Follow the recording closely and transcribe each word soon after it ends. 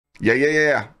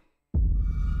Yeah.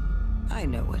 I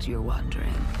know what you're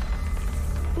wondering.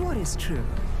 What is true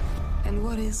and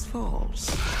what is false?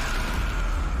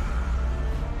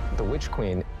 The Witch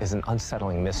Queen is an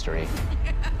unsettling mystery.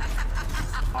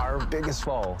 Our biggest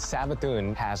foe,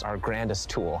 Savathun, has our grandest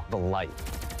tool, the light.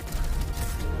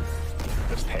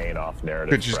 This paying off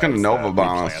narrative. Dude, she's gonna Nova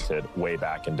bomb us. Planted way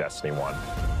back in Destiny 1.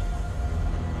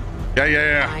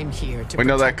 Yeah. I'm here to We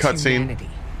know that protect cutscene. humanity.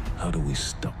 How do we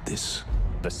stop this?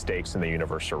 The stakes in the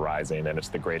universe are rising, and it's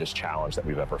the greatest challenge that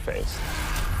we've ever faced.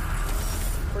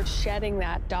 We're shedding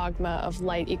that dogma of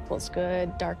light equals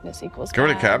good, darkness equals Get rid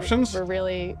bad. of captions? We're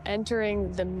really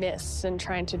entering the mists and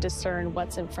trying to discern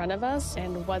what's in front of us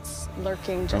and what's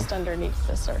lurking just underneath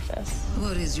the surface.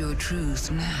 What is your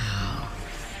truth now?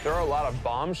 There are a lot of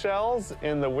bombshells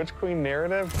in the Witch Queen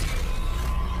narrative.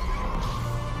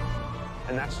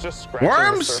 And that's just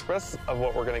scratching the surface of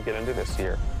what we're going to get into this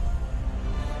year.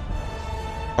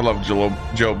 I love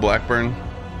Joe Blackburn.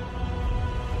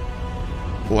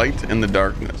 Light in the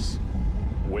darkness.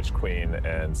 Witch Queen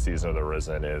and Season of the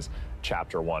Risen is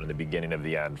chapter 1 and the beginning of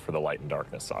the end for the Light and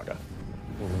Darkness saga.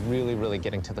 We're really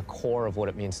getting to the core of what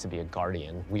it means to be a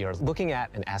guardian. We are looking at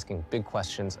and asking big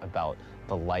questions about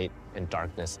the light and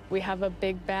darkness. We have a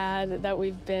big bad that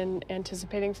we've been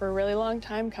anticipating for a really long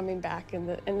time coming back in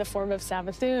the form of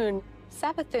Savathun.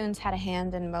 Savathun's had a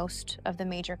hand in most of the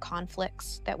major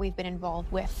conflicts that we've been involved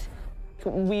with.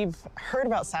 We've heard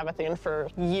about Savathun for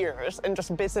years and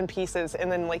just bits and pieces,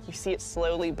 and then like you see it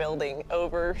slowly building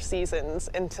over seasons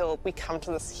until we come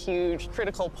to this huge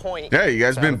critical point. Yeah, you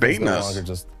guys been baiting no us. longer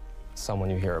just someone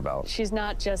you hear about. She's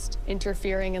not just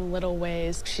interfering in little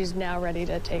ways. She's now ready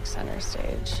to take center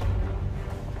stage.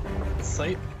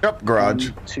 Sight. Yep, garage.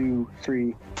 1, 2,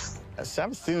 3.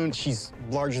 Savathun, she's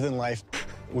larger than life.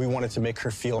 We wanted to make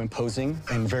her feel imposing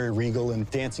and very regal and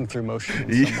dancing through motion.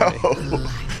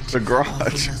 The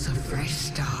garage. A fresh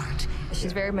start.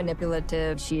 She's very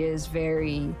manipulative. She is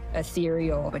very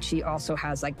ethereal, but she also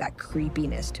has like that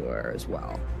creepiness to her as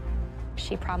well.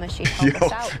 She promised she'd help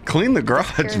us out. Clean the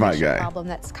garage, my guy. Problem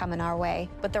that's coming our way.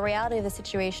 But the reality of the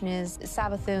situation is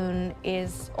Savathun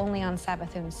is only on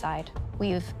Savathun's side.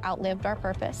 We've outlived our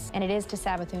purpose, and it is to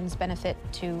Savathun's benefit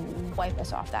to wipe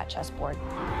us off that chessboard.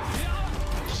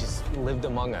 She's lived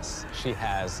among us. She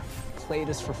has played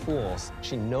us for fools.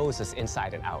 She knows us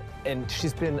inside and out. And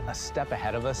she's been a step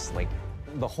ahead of us, like,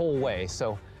 the whole way.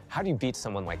 So how do you beat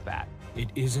someone like that? It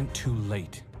isn't too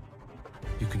late.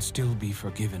 You can still be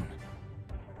forgiven.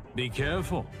 Be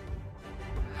careful.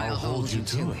 I'll hold you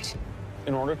to it.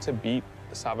 In order to beat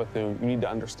Savathun, you need to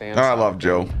understand. I love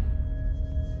Joe.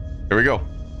 Here we go.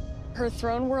 Her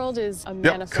throne world is a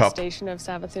manifestation of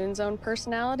Savathun's own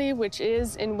personality, which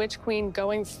is in Witch Queen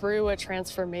going through a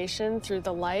transformation through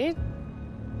the light.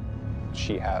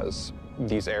 She has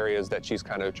these areas that she's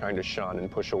kind of trying to shun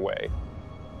and push away.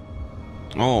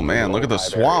 Oh man, look at the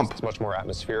swamp. It's much more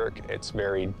atmospheric. It's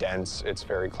very dense. It's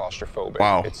very claustrophobic.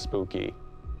 Wow. It's spooky.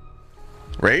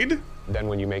 Raid? Then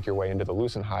when you make your way into the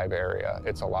Lucenhive area,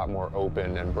 it's a lot more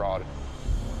open and broad.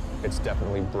 It's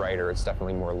definitely brighter. It's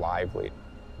definitely more lively.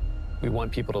 We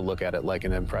want people to look at it like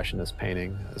an impressionist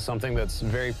painting, something that's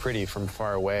very pretty from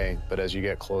far away, but as you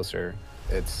get closer,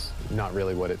 it's not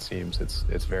really what it seems.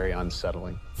 It's very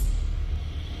unsettling.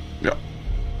 Yep.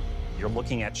 You're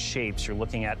looking at shapes, you're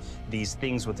looking at these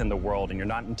things within the world, and you're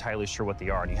not entirely sure what they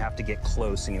are, and you have to get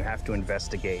close and you have to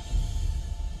investigate.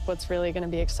 What's really going to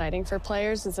be exciting for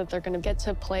players is that they're going to get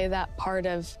to play that part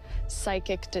of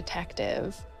psychic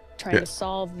detective, trying to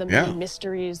solve the many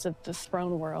mysteries of the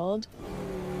throne world.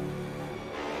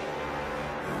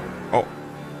 Oh,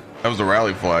 that was the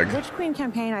rally flag. Witch Queen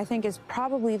campaign, I think, is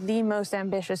probably the most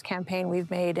ambitious campaign we've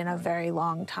made in a very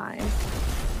long time.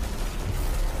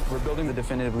 We're building the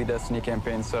definitively Destiny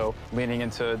campaign, so leaning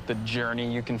into the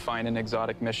journey you can find in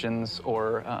exotic missions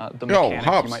or the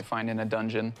mechanics you might find in a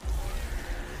dungeon.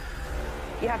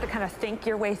 You have to kind of think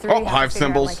your way through. Oh, hive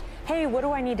symbols. Like, hey, what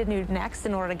do I need to do next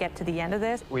in order to get to the end of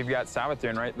this? We've got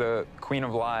Savathun, right? The Queen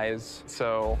of Lies.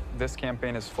 So this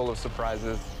campaign is full of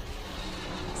surprises.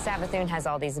 Savathun has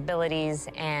all these abilities,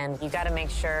 and you got to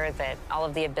make sure that all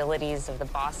of the abilities of the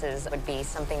bosses would be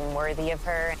something worthy of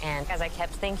her. And as I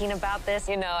kept thinking about this,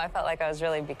 you know, I felt like I was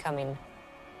really becoming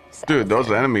Savathun. Dude, those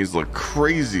enemies look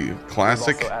crazy.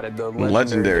 Classic added the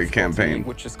legendary campaign.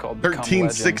 Which is called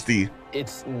 1360.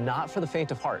 It's not for the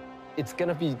faint of heart. It's going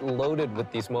to be loaded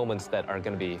with these moments that are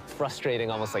going to be frustrating,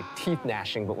 almost like teeth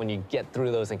gnashing, but when you get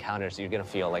through those encounters, you're going to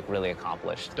feel like really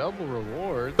accomplished. Double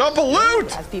reward. Double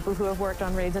loot! As people who have worked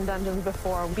on raids and dungeons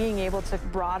before, being able to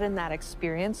broaden that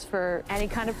experience for any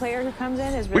kind of player who comes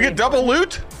in is really We get double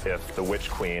loot? If the Witch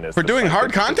Queen is for doing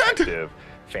hard content?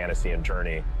 Fantasy and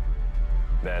journey,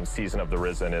 then Season of the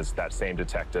Risen is that same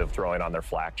detective throwing on their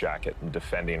flak jacket and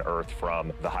defending Earth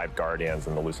from the Hive Guardians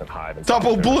and the Lucent Hive. And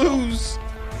double blues!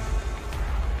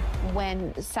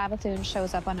 When Savathun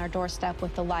shows up on our doorstep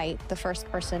with the light, the first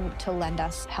person to lend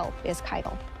us help is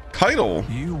Keitel. Keitel?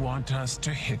 You want us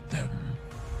to hit them?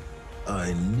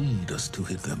 I need us to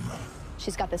hit them.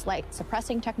 She's got this light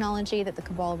suppressing technology that the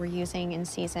Cabal were using in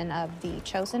Season of the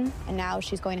Chosen, and now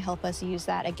she's going to help us use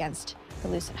that against the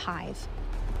Lucent Hive.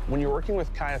 When you're working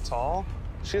with Keitel,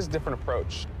 she has a different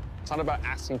approach. It's not about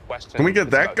asking questions. Can we get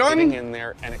that gun? Getting in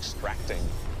there and extracting.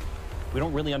 We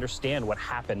don't really understand what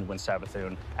happened when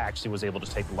Savathun actually was able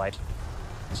to take light.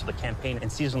 So the campaign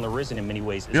and Season of the Risen in many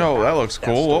ways is yo, that looks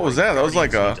cool. What was that? That was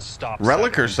like a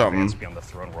relic or something. Beyond the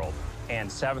throne world. And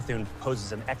Savathun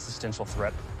poses an existential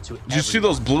threat to Did you see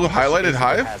those blue highlighted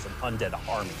hive? Has an undead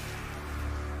army.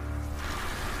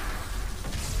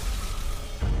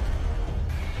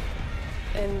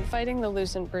 In fighting the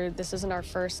Lucent Brood, this isn't our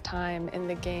first time in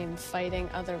the game fighting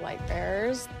other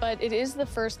Lightbearers, but it is the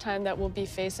first time that we'll be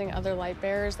facing other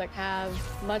Lightbearers that have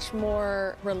much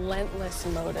more relentless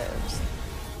motives.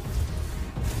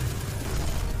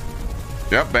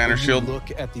 Yep, banner shield.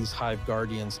 Look at these Hive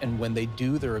Guardians, and when they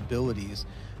do their abilities,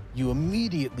 you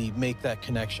immediately make that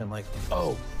connection like,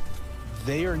 oh,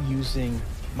 they are using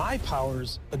my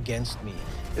powers against me.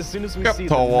 As soon as we see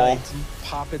the Knight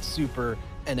pop its super,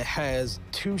 and it has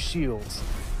 2 shields,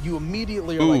 you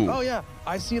immediately are like, oh yeah,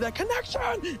 I see that connection,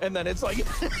 and then it's like,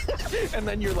 and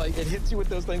then you're like, it hits you with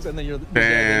those things, and then you're,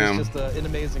 damn, it's just an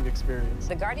amazing experience.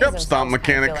 The Guardians stomp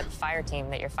mechanic. feel like a fire team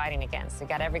that you're fighting against. You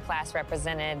got every class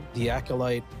represented. The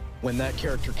Acolyte, when that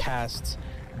character casts,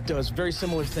 does very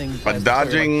similar thing. A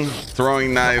dodging,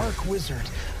 throwing knife. Arc Wizard.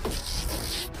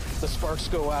 The sparks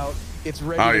go out. It's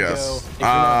ready to go. If you're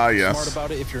not smart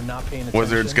about it, if you're not paying attention,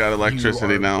 Wizard's got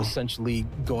electricity you are now. Essentially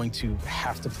going to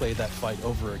have to play that fight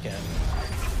over again.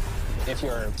 If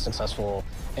you're successful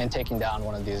in taking down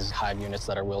one of these Hive units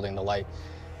that are wielding the light,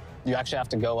 you actually have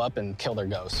to go up and kill their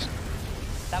ghosts.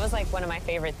 That was like one of my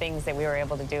favorite things that we were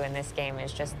able to do in this game,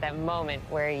 is just that moment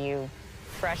where you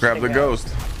crush grab the ghost.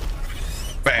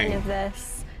 Bang. Kind of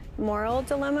this moral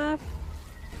dilemma.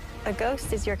 A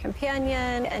ghost is your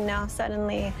companion, and now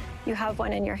suddenly you have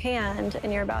one in your hand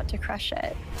and you're about to crush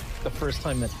it. The first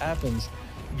time that happens,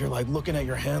 you're like looking at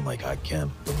your hand like, I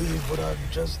can't believe what I've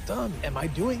just done. Am I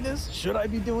doing this? Should I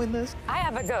be doing this? I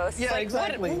have a ghost. Yeah, like,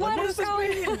 exactly. What is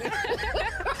going on?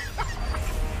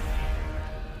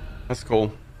 That's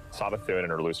cool. Savathun and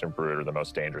her Lucent Brood are the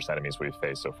most dangerous enemies we've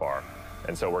faced so far.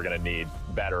 And so we're going to need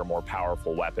better, more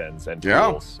powerful weapons and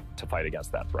tools to fight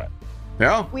against that threat.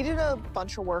 Yeah. We did a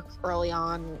bunch of work early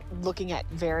on looking at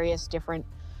various different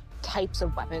types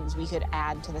of weapons we could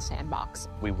add to the sandbox.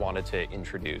 We wanted to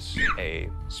introduce a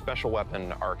special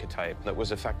weapon archetype that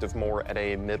was effective more at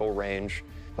a middle range,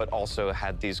 but also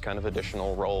had these kind of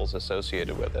additional roles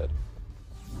associated with it.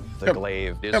 The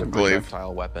glaive is a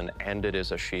projectile weapon, and it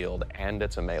is a shield, and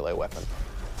it's a melee weapon.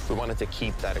 We wanted to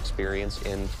keep that experience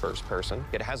in first person.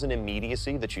 It has an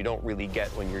immediacy that you don't really get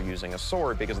when you're using a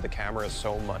sword because the camera is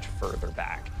so much further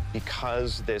back.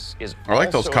 Because this is I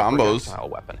like those combos. A projectile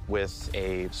weapon with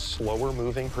a slower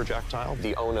moving projectile.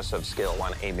 The onus of skill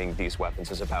on aiming these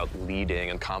weapons is about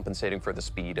leading and compensating for the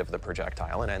speed of the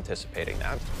projectile and anticipating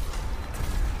that.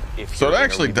 So it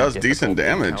actually does decent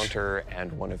damage.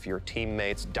 And one of your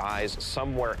teammates dies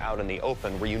somewhere out in the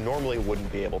open where you normally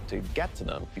wouldn't be able to get to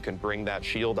them, you can bring that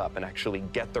shield up and actually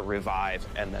get the revive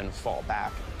and then fall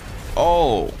back.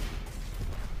 Oh,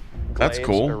 that's Glaives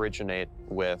cool. Originate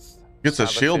with gets a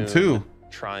shield too.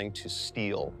 Trying to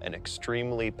steal an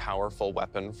extremely powerful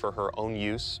weapon for her own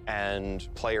use, and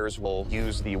players will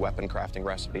use the weapon crafting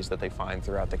recipes that they find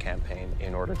throughout the campaign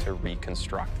in order to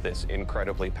reconstruct this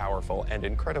incredibly powerful and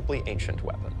incredibly ancient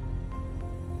weapon.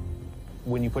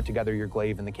 When you put together your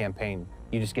glaive in the campaign,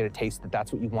 you just get a taste that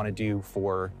that's what you want to do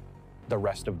for the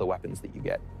rest of the weapons that you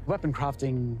get. Weapon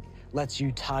crafting lets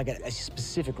you target a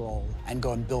specific role and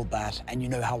go and build that, and you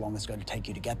know how long it's going to take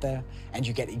you to get there, and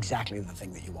you get exactly the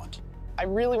thing that you want. I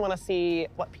really want to see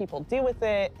what people do with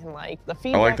it, and like the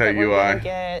feedback that we're going to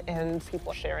get, and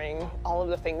people sharing all of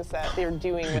the things that they're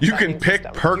doing with you can pick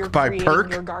system. perk by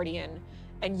perk. Your guardian,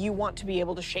 and you want to be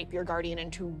able to shape your guardian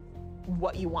into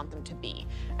what you want them to be,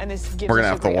 and this gives We're gonna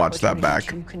us have to watch that back.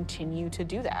 to continue to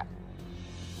do that.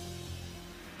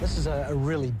 This is a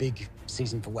really big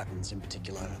season for weapons in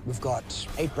particular. We've got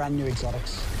 8 brand new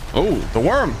exotics. Oh, the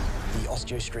worm. The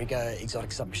Osteostreaker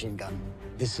exotic submachine gun.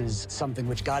 This is something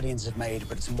which Guardians have made,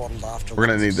 but it's modeled after. We're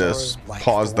gonna need to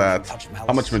pause that.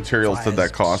 How much materials did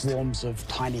that cost? Swarms of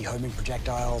tiny homing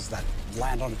projectiles that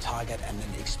land on a target and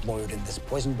then explode in this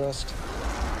poison burst.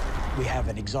 We have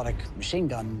an exotic machine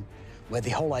gun where the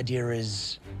whole idea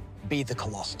is be the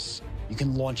Colossus. You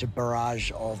can launch a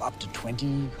barrage of up to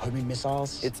 20 homing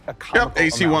missiles. It's a yep,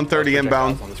 AC-130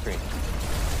 inbound. On the screen.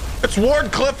 It's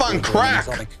Wardcliffe on crack.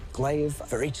 Exotic glaive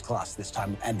for each class this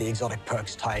time, and the exotic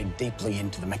perks tied deeply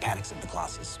into the mechanics of the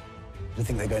classes. I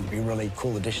think they're going to be really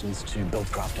cool additions to build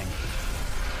crafting.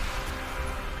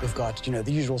 We've got, you know,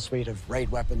 the usual suite of raid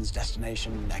weapons,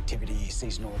 destination, activity,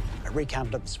 seasonal. I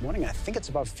recounted it this morning. I think it's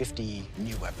about 50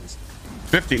 new weapons.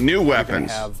 50 new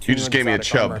weapons. You just gave me a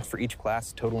chub. For each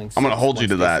class, totaling I'm gonna hold you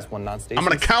to that. I'm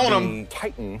gonna count them.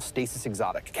 Titan Stasis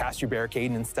Exotic. Cast your barricade,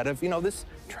 and instead of, you know, this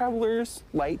Traveler's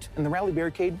Light and the Rally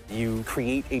Barricade, you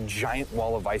create a giant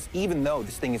wall of ice. Even though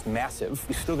this thing is massive,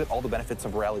 you still get all the benefits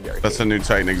of Rally Barricade. That's a new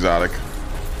Titan Exotic.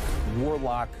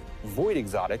 Warlock Void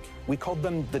Exotic. We called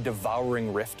them the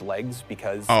Devouring Rift legs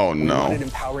because we wanted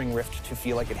Empowering Rift to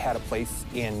feel like it had a place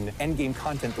in endgame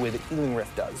content the way that Healing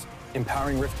Rift does.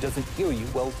 Empowering Rift doesn't heal you.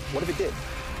 Well, what if it did?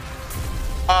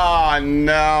 Oh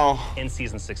no! In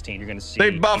season 16, you're going to see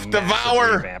they buffed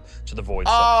Devour revamp to the Void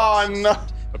no!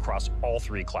 across all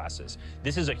 3 classes.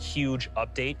 This is a huge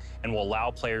update and will allow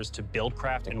players to build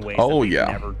craft in ways that they've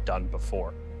never done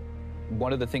before.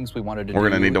 One of the things we wanted to We're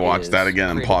gonna need to watch that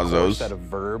again and pause those. Set of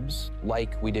verbs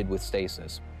like we did with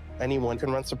Stasis. Anyone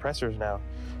can run suppressors now.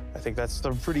 I think that's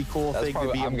the pretty cool thing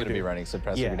to be. I'm going to be running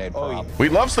suppressor grenade. We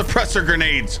love suppressor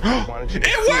grenades.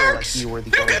 It works. Like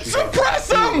you can suppress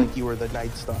them. Like you were the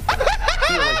Night Stalker.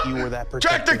 Feel like you were that.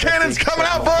 Tractor cannons coming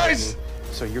out, boys.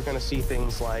 So you're going to see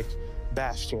things like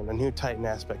Bastion, a new Titan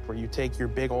aspect where you take your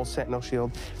big old Sentinel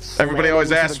shield. Everybody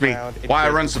always asks me why I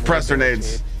run suppressor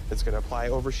nades. It's going to apply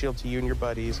overshield to you and your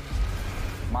buddies.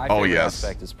 My favorite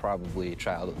aspect is probably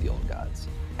Child of the Old Gods.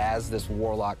 As this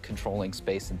warlock controlling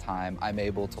space and time, I'm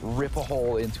able to rip a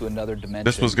hole into another dimension.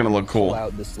 This was going to look cool. Pull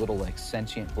out this little like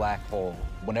sentient black hole.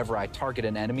 Whenever I target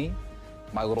an enemy,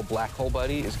 my little black hole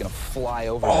buddy is going to fly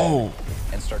over them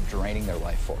and start draining their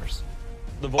life force.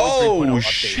 The Void 3.0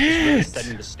 update is really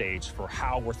setting the stage for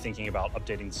how we're thinking about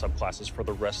updating the subclasses for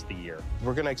the rest of the year.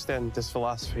 We're going to extend this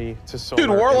philosophy to Solar.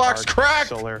 Dude, Warlock's cracked!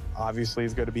 Solar obviously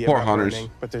is going to be Poor about hunters. burning,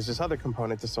 but there's this other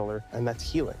component to Solar, and that's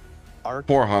healing.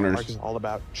 Poor hunters. Arc is all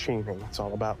about chaining. It's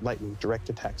all about lightning, direct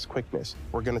attacks, quickness.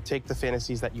 We're going to take the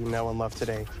fantasies that you know and love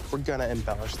today. We're going to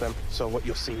embellish them. So what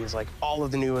you'll see is like all of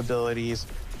the new abilities,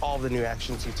 all of the new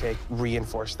actions you take,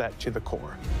 reinforce that to the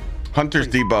core. Hunter's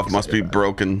debuff must be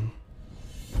broken.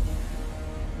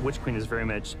 Witch Queen is very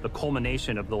much the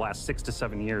culmination of the last 6 to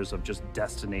 7 years of just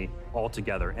Destiny all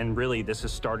together. And really, this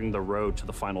is starting the road to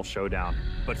the final showdown.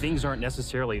 But things aren't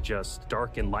necessarily just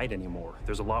dark and light anymore.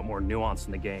 There's a lot more nuance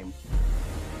in the game.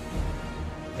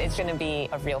 It's going to be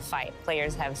a real fight.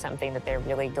 Players have something that they're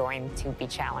really going to be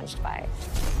challenged by.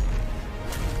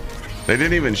 They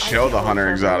didn't even show the Hunter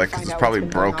exotic because it's probably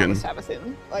broken.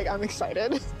 Like, I'm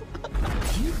excited.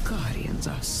 You Guardians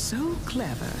are so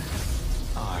clever.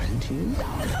 Aren't you?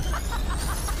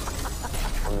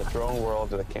 From the throne world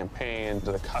to the campaign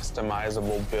to the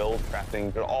customizable build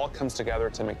crafting, it all comes together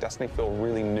to make Destiny feel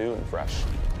really new and fresh.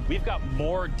 We've got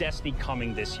more Destiny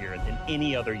coming this year than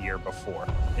any other year before.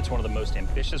 It's one of the most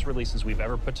ambitious releases we've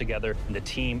ever put together, and the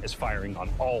team is firing on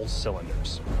all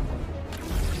cylinders.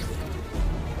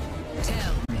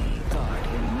 Tell me,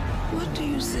 Guardian, what do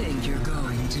you think you're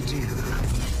going to do?